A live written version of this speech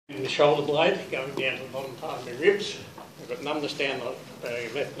The shoulder blade going down to the bottom part of my ribs. I've got numbness down the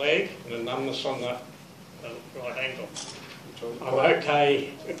left leg and a numbness on the right ankle. I'm okay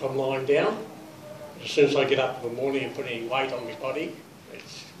if I'm lying down. As soon as I get up in the morning and put any weight on my body,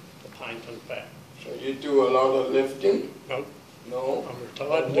 the pain comes back. So you do a lot of lifting? No. No? I'm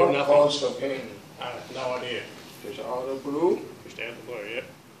retired and do what nothing. What caused the pain? No idea. Just out of the blue? Just out of the blue, yeah.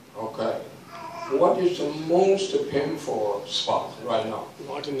 Okay. What is the most painful spot right now?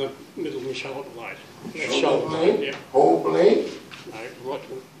 Right in the middle of my shoulder blade. Shoulder blade? Yeah. Whole blade? No, right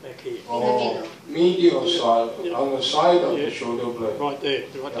back here. Oh, medial side, yeah. On the side of yeah. the shoulder blade. Right there,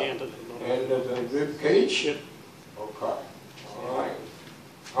 right down to the bottom. And the rib cage? Yep. Okay. All right.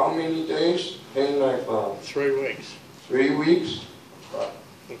 How many days pain like that? 3 weeks. 3 weeks? Okay.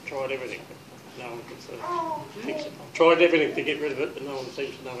 I've tried everything, but no one can fix it. I've tried everything to get rid of it, but no one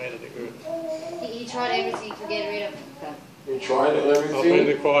seems to know how to get rid of it. You tried everything to get rid of it? You tried everything? I've been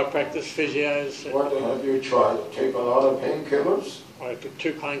to chiropractors, physios. What have you tried? Take a lot of painkillers? I took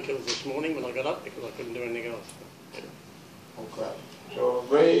 2 painkillers this morning when I got up because I couldn't do anything else. Okay. So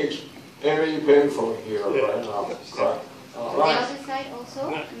very painful here Yeah. right now. Okay. All The right. other side also?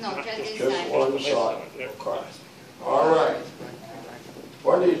 No, just this Just side. one side. Yeah. Okay. All right.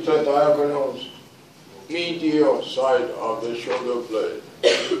 What is the diagnosis? Medial side of the shoulder blade.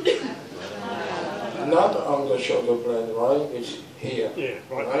 Not on the shoulder blade, right? It's here. Yeah,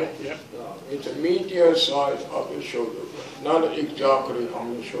 right, Right? there. Yep. No, it's the medial side of the shoulder blade, not exactly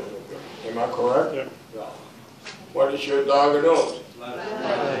on the shoulder blade. Am I correct? Yep. Yeah. What is your diagnosis?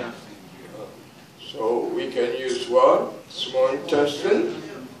 So we can use what? Small intestine.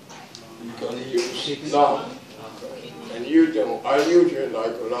 We can use lung. And you don't. I usually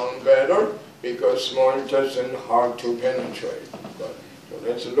like lung better because small intestine hard to penetrate. But, so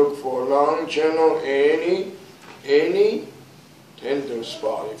let's look for lung channel. Any tender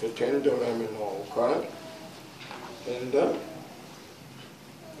spot. If it's tender, let me know. Okay. Tender.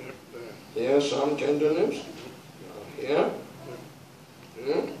 Yep, Here some tenderness. Here. Hmm?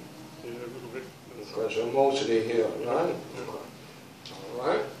 yeah, a little bit. Because I'm mostly here, right? All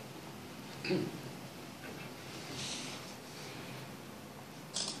right.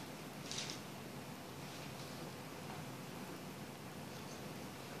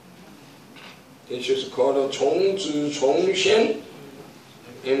 This is called a 从子从先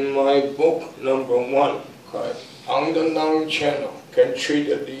in my book number 1. Okay. On the lung channel can treat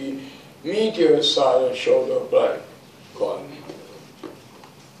the medial side of shoulder blade. Okay.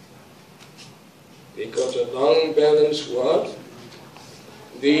 Because the lung balance what?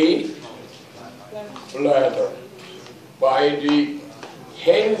 The bladder by the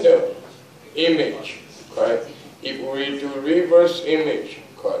hand image. Okay? If we do reverse image,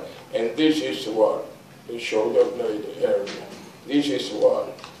 okay? And this is what? The shoulder blade area. This is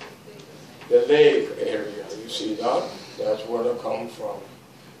what? The leg area. You see that? That's where it comes from.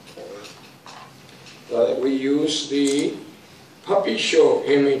 Okay. We use the puppy show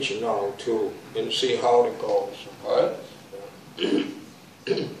image now too, and see how it goes. Okay?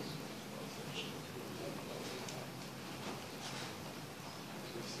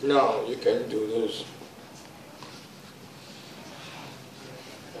 Now you can do this.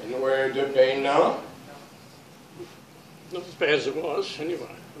 And where is the pain now? Not as bad as it was,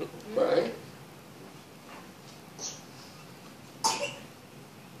 anyway. Right?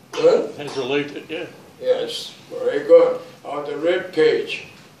 Good? Has relieved it, yeah. Yes, very good. On the rib cage.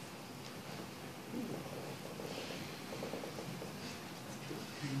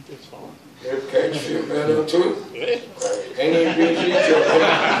 It's fine. Rib cage feel better too? Yeah. Right. Any visit?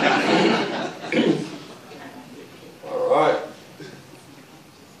 All right.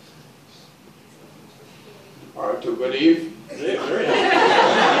 Hard to believe. Yeah, very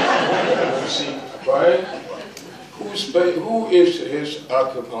Let's see. Right? Who is his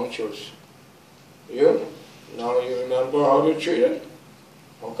acupuncturist? You? Now you remember how to treat it?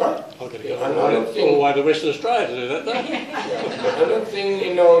 Okay? I've got to go Another all thing. the way to Western Australia to do that, though. Yeah. Another thing,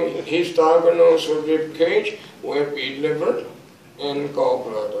 you know, his diagnosis with rib cage will be liver and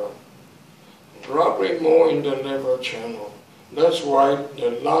gallbladder. Probably more in the liver channel. That's why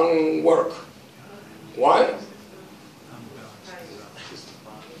the lung work. Why?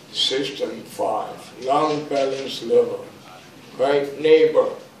 System 5, lung balance liver. Right? Neighbor.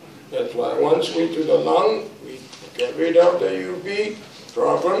 That's why once we do the lung, we get rid of the UV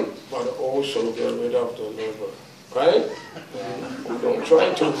problem, but also get rid of the liver. Right? Don't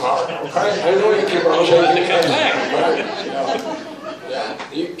try too hard, okay? I know you keep on shaking your head. Right?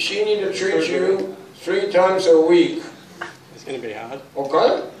 Yeah. She needs to treat you 3 times a week. It's going to be hard.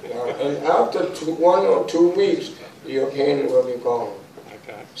 Okay? Yeah. And after 1 or 2 weeks, your pain will be gone.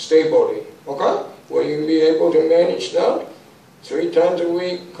 Okay. stably. Okay? Will you be able to manage that? 3 times a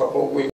week, couple of weeks.